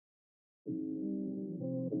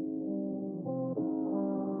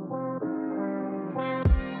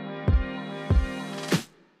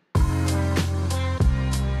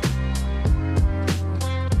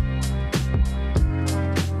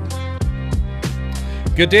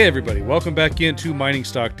Good day, everybody. Welcome back into Mining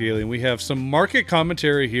Stock Daily. And we have some market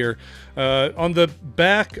commentary here on the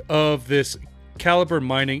back of this Calibre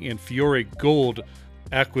Mining and Fiore Gold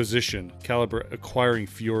acquisition. Calibre acquiring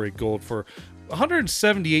Fiore Gold for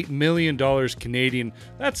 $178 million Canadian.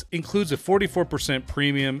 That includes a 44%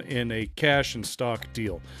 premium in a cash and stock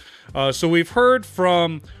deal. So we've heard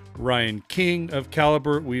from Ryan King of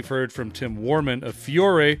Calibre. We've heard from Tim Warman of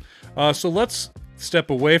Fiore. So let's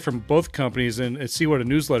step away from both companies and see what a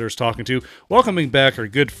newsletter is talking to. Welcoming back our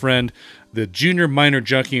good friend, the junior miner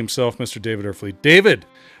junkie himself, Mr. David Erfle. David,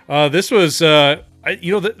 this was,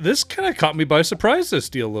 this kind of caught me by surprise,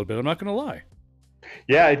 this deal a little bit. I'm not going to lie.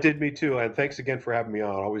 Yeah, it did me too. And thanks again for having me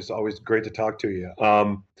on. Always great to talk to you.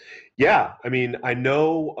 Yeah, I mean, I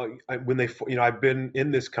know when they, I've been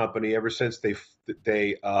in this company ever since the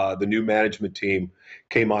new management team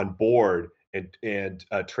came on board and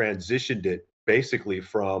transitioned it basically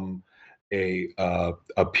from a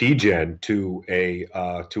PGen to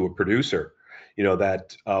a producer. You know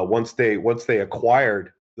that once they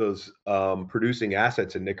acquired those producing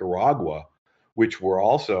assets in Nicaragua, which were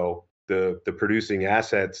also the producing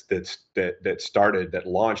assets that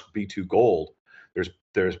launched B2Gold.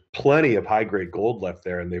 There's plenty of high grade gold left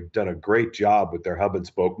there, and they've done a great job with their hub and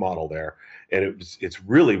spoke model there, and it's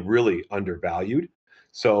really undervalued.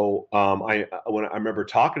 So I remember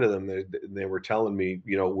talking to them, they were telling me,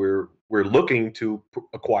 we're looking to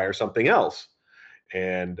acquire something else,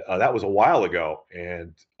 and that was a while ago.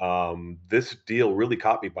 And this deal really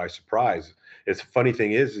caught me by surprise. It's funny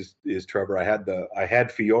thing is Trevor, I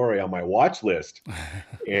had Fiore on my watch list,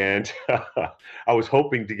 and I was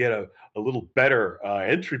hoping to get a little better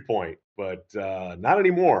entry point, but not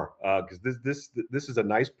anymore, because this is a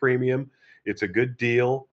nice premium. It's a good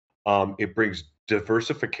deal. It brings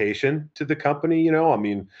diversification to the company.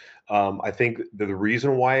 I think the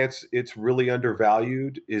reason why it's really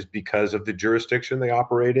undervalued is because of the jurisdiction they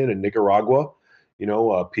operate in Nicaragua.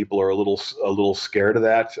 People are a little scared of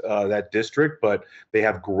that district, but they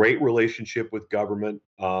have great relationship with government.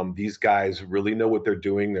 These guys really know what they're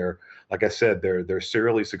doing. Like I said, they're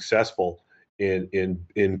serially successful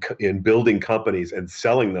in building companies and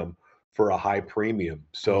selling them for a high premium.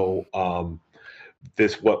 So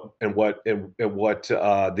what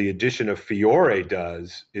the addition of Fiore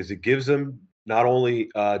does is it gives them not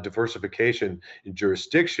only diversification in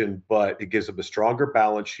jurisdiction, but it gives them a stronger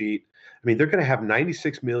balance sheet. I mean, they're going to have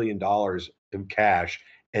 $96 million in cash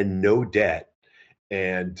and no debt,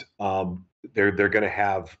 and they're going to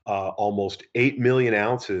have almost 8 million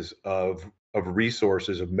ounces of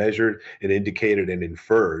resources of measured and indicated and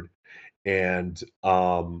inferred. And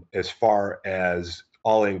as far as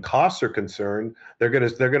all-in costs are concerned, they're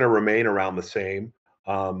gonna remain around the same.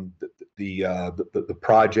 The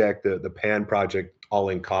project, the Pan project,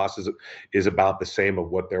 all-in cost is about the same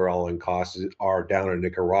of what their all-in costs are down in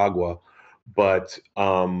Nicaragua. But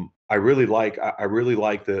I really like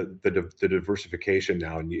the diversification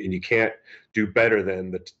now, and you can't do better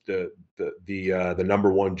than the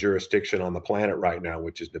number one jurisdiction on the planet right now,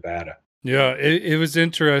 which is Nevada. Yeah, it was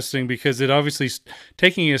interesting because it obviously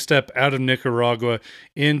taking a step out of Nicaragua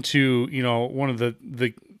into, one of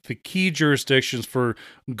the key jurisdictions for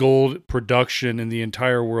gold production in the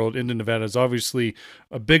entire world into Nevada is obviously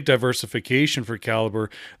a big diversification for Calibre.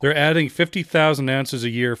 They're adding 50,000 ounces a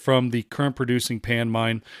year from the current producing Pan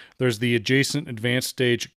mine. There's the adjacent advanced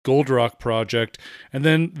stage Gold Rock project. And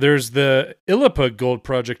then there's the Illapa gold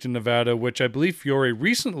project in Nevada, which I believe Fiore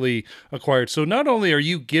recently acquired. So not only are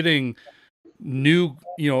you getting new,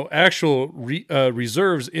 actual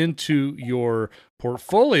reserves into your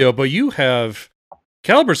portfolio, but you have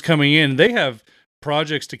Calibre's coming in. They have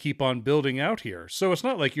projects to keep on building out here. So it's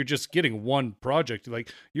not like you're just getting one project,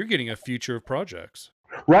 like you're getting a future of projects.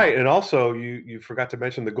 Right. And also you forgot to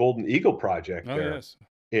mention the Golden Eagle project there. Yes.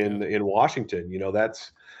 In Washington.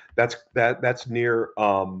 That's near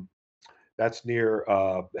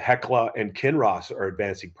Hecla and Kinross are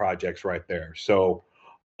advancing projects right there. So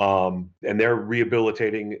and they're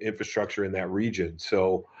rehabilitating infrastructure in that region.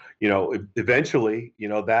 So, eventually,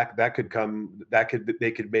 that could come.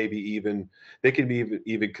 They could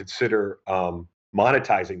even consider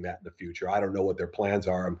monetizing that in the future. I don't know what their plans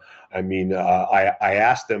are. I mean, I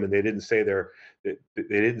asked them, and they didn't say they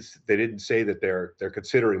didn't say that they're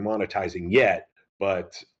considering monetizing yet.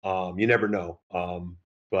 But you never know.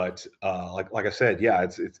 But like I said, yeah,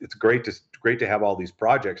 it's great to have all these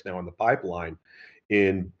projects now in the pipeline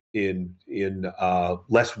in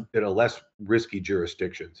less risky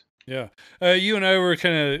jurisdictions. Yeah. You and I were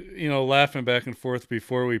kind of, laughing back and forth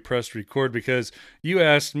before we pressed record because you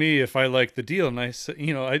asked me if I liked the deal. And I said,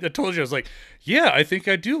 I told you, I was like, yeah, I think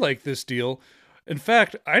I do like this deal. In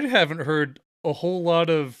fact, I haven't heard a whole lot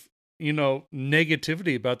of,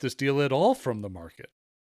 negativity about this deal at all from the market.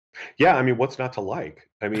 Yeah, I mean, what's not to like?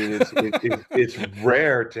 I mean, it's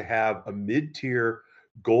rare to have a mid-tier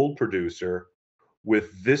gold producer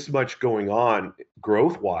with this much going on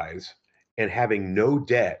growth-wise and having no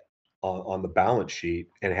debt on the balance sheet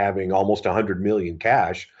and having almost 100 million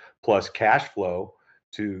cash plus cash flow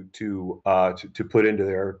to put into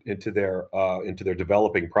their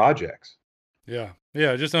developing projects. Yeah.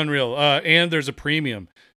 Yeah, just unreal. And there's a premium.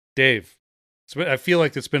 Dave, I feel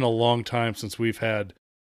like it's been a long time since we've had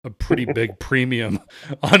a pretty big premium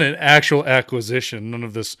on an actual acquisition, none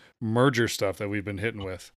of this merger stuff that we've been hitting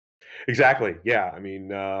with. Exactly. Yeah. I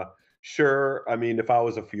mean, sure. I mean, if I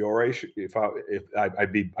was a Fiore,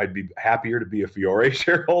 I'd be happier to be a Fiore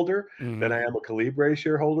shareholder than Hmm. I am a Calibre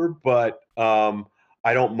shareholder. But I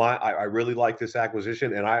don't mind. I really like this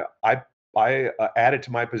acquisition, and I added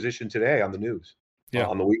to my position today on the news Yeah.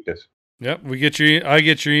 on the weakness. Yep. I get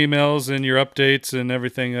your emails and your updates and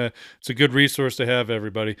everything. It's a good resource to have,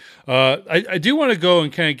 everybody. I do want to go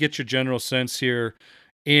and kind of get your general sense here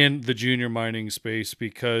in the junior mining space,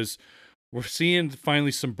 because we're seeing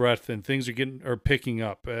finally some breadth and things are picking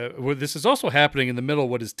up. This is also happening in the middle of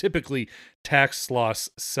what is typically tax loss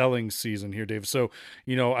selling season here, Dave. So,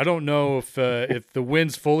 I don't know if the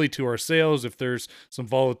wind's fully to our sails, if there's some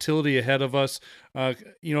volatility ahead of us.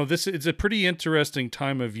 This is a pretty interesting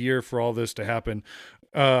time of year for all this to happen.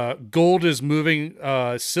 Gold is moving.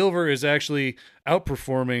 Silver is actually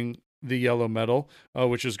outperforming the yellow metal,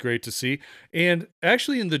 which is great to see. And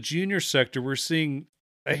actually, in the junior sector, we're seeing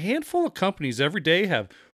a handful of companies every day have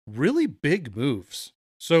really big moves.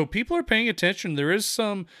 So people are paying attention. There is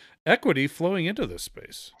some equity flowing into this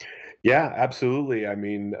space. Yeah, absolutely. I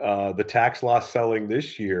mean, the tax loss selling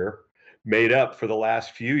this year made up for the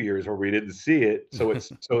last few years where we didn't see it. So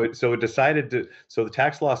the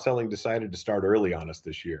tax loss selling decided to start early on us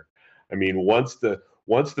this year. I mean, once the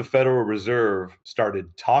Federal Reserve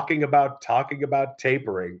started talking about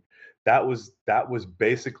tapering, that was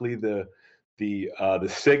basically the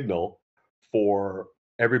signal for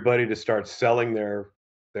everybody to start selling their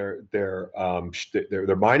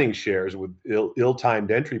mining shares with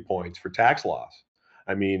ill-timed entry points for tax loss.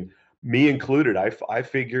 I mean, me included. I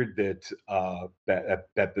figured that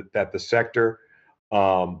the sector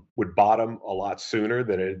would bottom a lot sooner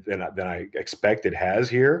than I expect it has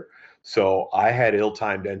here. So I had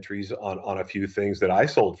ill-timed entries on a few things that I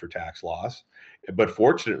sold for tax loss, but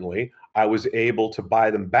fortunately, I was able to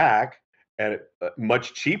buy them back at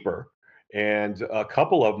much cheaper. And a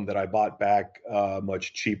couple of them that I bought back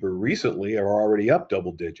much cheaper recently are already up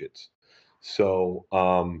double digits. So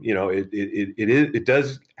it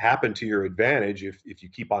does happen to your advantage if you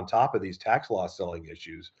keep on top of these tax loss selling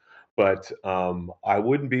issues. But I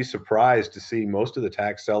wouldn't be surprised to see most of the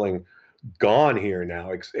tax selling gone here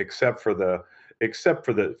now, except for the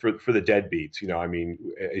deadbeats. I mean,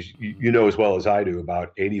 as you know as well as I do,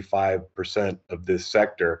 about 85% of this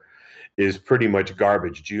sector is pretty much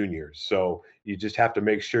garbage juniors. So you just have to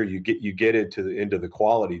make sure you get into the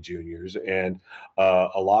quality juniors, and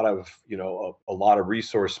a lot of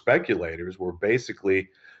resource speculators were basically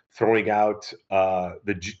throwing out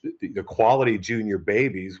the quality junior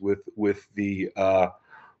babies with the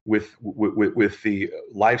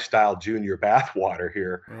lifestyle junior bathwater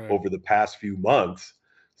here Right. over the past few months.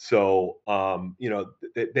 So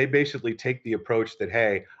they basically take the approach that,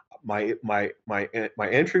 hey, my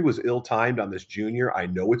entry was ill-timed on this junior. I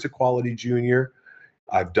know it's a quality junior.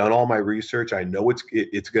 I've done all my research. I know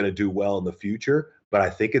it's going to do well in the future, but I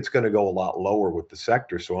think it's going to go a lot lower with the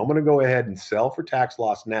sector. So I'm going to go ahead and sell for tax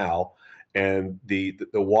loss now. And the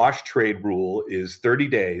wash trade rule is 30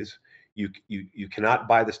 days. You cannot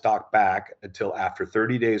buy the stock back until after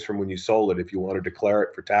 30 days from when you sold it if you want to declare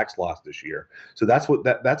it for tax loss this year. So that's what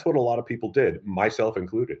a lot of people did, myself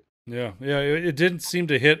included. Yeah. Yeah. It didn't seem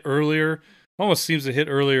to hit earlier. Almost seems to hit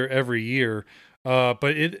earlier every year. But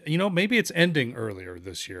maybe it's ending earlier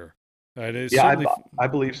this year. It is Yeah, certainly. I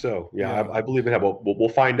believe so. Yeah, Yeah. I believe it have. We'll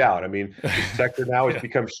find out. I mean, the sector now has Yeah.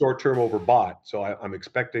 become short-term overbought, so I'm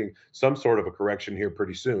expecting some sort of a correction here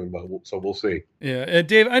pretty soon. But we'll see. Yeah, and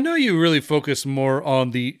Dave, I know you really focus more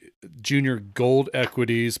on the junior gold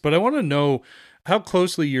equities, but I want to know how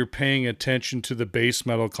closely you're paying attention to the base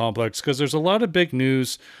metal complex, because there's a lot of big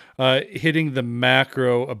news hitting the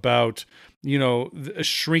macro about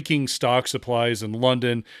shrinking stock supplies in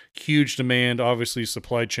London, huge demand. Obviously,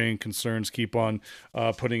 supply chain concerns keep on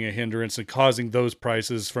putting a hindrance and causing those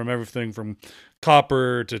prices from everything from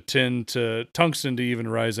copper to tin to tungsten to even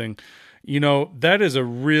rising. That is a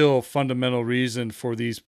real fundamental reason for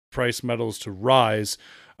these price metals to rise.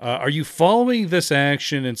 Are you following this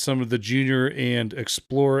action in some of the junior and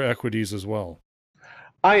explorer equities as well?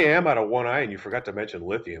 I am out of one eye, and you forgot to mention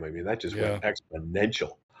lithium. I mean, that just went Yeah.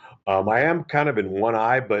 exponential. I am kind of in one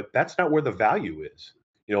eye, but that's not where the value is.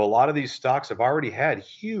 You know, a lot of these stocks have already had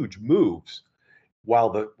huge moves, while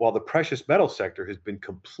the precious metal sector has been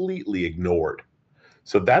completely ignored.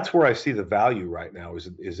 So that's where I see the value right now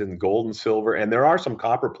is in gold and silver, and there are some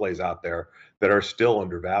copper plays out there that are still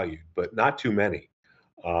undervalued, but not too many.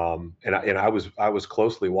 And I was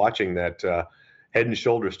closely watching that head and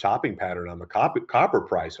shoulders topping pattern on the copper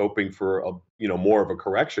price, hoping for a more of a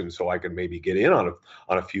correction so I could maybe get in on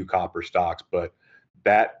a few copper stocks, but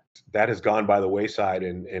that that has gone by the wayside,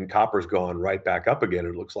 and copper's gone right back up again.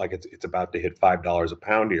 It looks like it's about to hit $5 a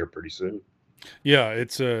pound here pretty soon. Yeah,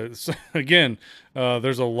 again,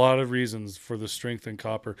 there's a lot of reasons for the strength in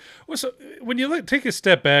copper. Well, so when you take a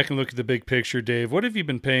step back and look at the big picture, Dave, what have you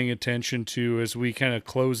been paying attention to as we kind of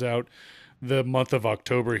close out the month of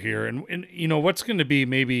October here? And what's going to be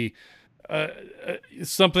maybe uh,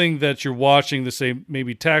 something that you're watching to say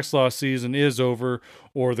maybe tax loss season is over,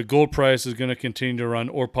 or the gold price is going to continue to run,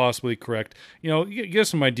 or possibly correct? Give us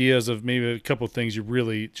some ideas of maybe a couple of things you're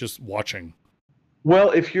really just watching.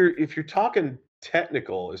 Well, if you're talking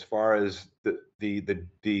technical as far as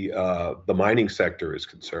the mining sector is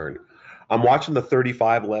concerned, I'm watching the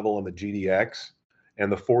 35 level on the GDX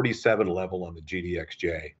and the 47 level on the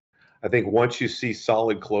GDXJ. I think once you see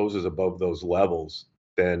solid closes above those levels,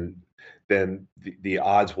 then the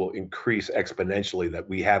odds will increase exponentially that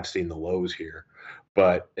we have seen the lows here.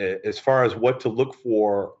 But as far as what to look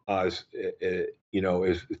for, as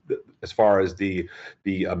far as the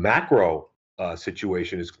macro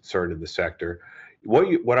situation is concerned in the sector,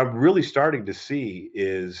 what I'm really starting to see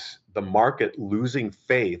is the market losing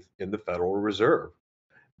faith in the Federal Reserve.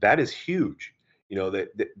 That is huge. You know,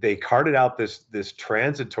 they carted out this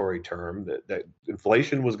transitory term that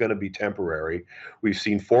inflation was going to be temporary. We've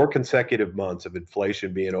seen 4 consecutive months of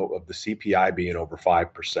inflation being of the CPI being over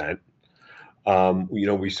 5%.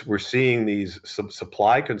 We're seeing these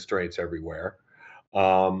supply constraints everywhere.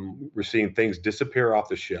 We're seeing things disappear off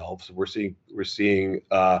the shelves. We're seeing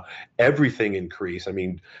everything increase. I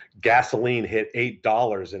mean, gasoline hit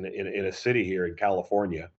 $8 in a city here in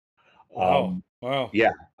California. Wow. Um, Wow.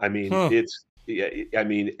 yeah, I mean Huh. it's yeah, I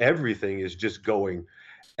mean everything is just going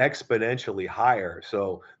exponentially higher.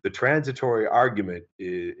 So the transitory argument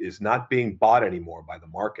is not being bought anymore by the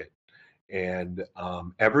market. And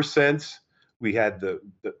ever since we had the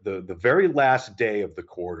very last day of the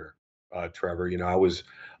quarter, Trevor,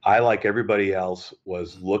 I like everybody else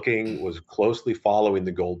was closely following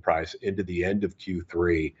the gold price into the end of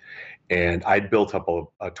Q3, and I'd built up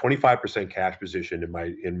a 25% cash position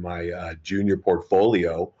in my junior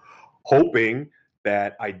portfolio, hoping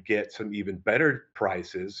that I'd get some even better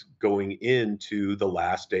prices going into the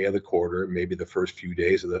last day of the quarter, maybe the first few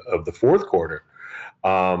days of the fourth quarter.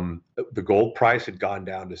 The gold price had gone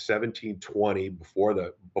down to 1720 before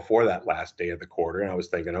that last day of the quarter, and I was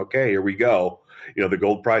thinking, okay, here we go. The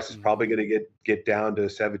gold price is probably going to get down to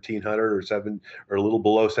 1700 or a little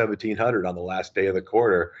below 1700 on the last day of the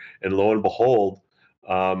quarter, and lo and behold,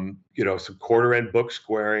 some quarter end book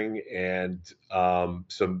squaring and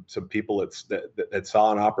some people that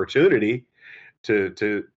saw an opportunity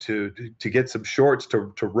to get some shorts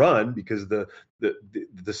to run because the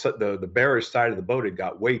bearish side of the boat had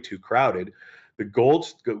got way too crowded. The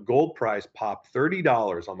gold price popped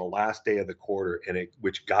 $30 on the last day of the quarter,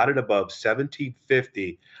 which got it above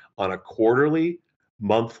 1750 on a quarterly,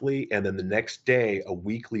 monthly, and then the next day a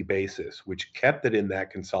weekly basis, which kept it in that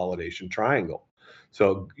consolidation triangle.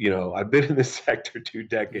 So I've been in this sector 2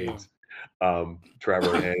 decades,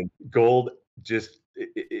 Trevor, and gold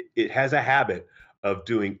it has a habit of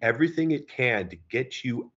doing everything it can to get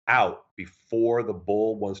you out before the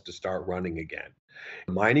bull wants to start running again.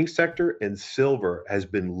 The mining sector and silver has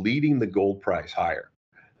been leading the gold price higher.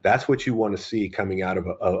 That's what you want to see coming out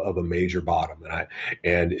of a major bottom,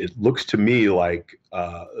 and it looks to me like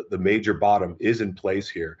the major bottom is in place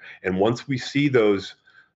here. And once we see those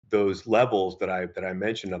levels that I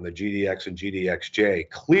mentioned on the GDX and GDXJ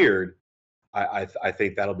cleared, I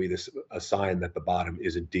think that'll be a sign that the bottom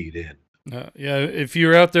is indeed in. Yeah, if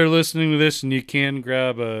you're out there listening to this and you can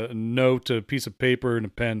grab a note, a piece of paper, and a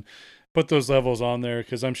pen, put those levels on there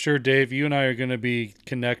because I'm sure, Dave, you and I are going to be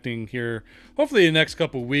connecting here hopefully the next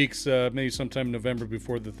couple of weeks, maybe sometime in November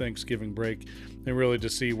before the Thanksgiving break, and really to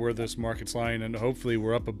see where this market's lying. And hopefully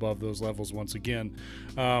we're up above those levels once again.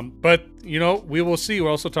 But we will see. We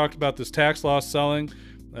also talked about this tax loss selling.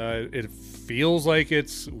 It feels like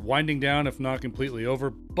it's winding down, if not completely over,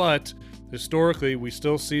 but historically, we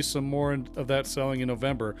still see some more of that selling in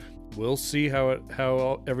November. We'll see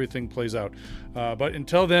how everything plays out. But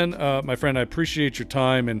until then, my friend, I appreciate your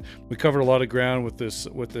time, and we covered a lot of ground with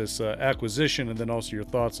this acquisition, and then also your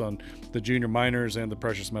thoughts on the junior miners and the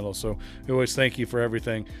precious metals. So we always thank you for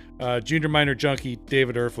everything. Junior miner junkie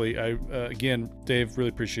David Erfle. Again, Dave, really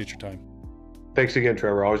appreciate your time. Thanks again,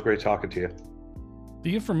 Trevor. Always great talking to you.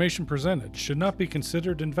 The information presented should not be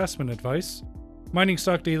considered investment advice. Mining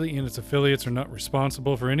Stock Daily and its affiliates are not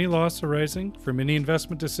responsible for any loss arising from any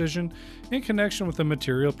investment decision in connection with the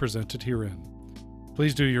material presented herein.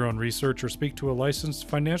 Please do your own research or speak to a licensed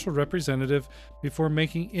financial representative before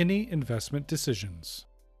making any investment decisions.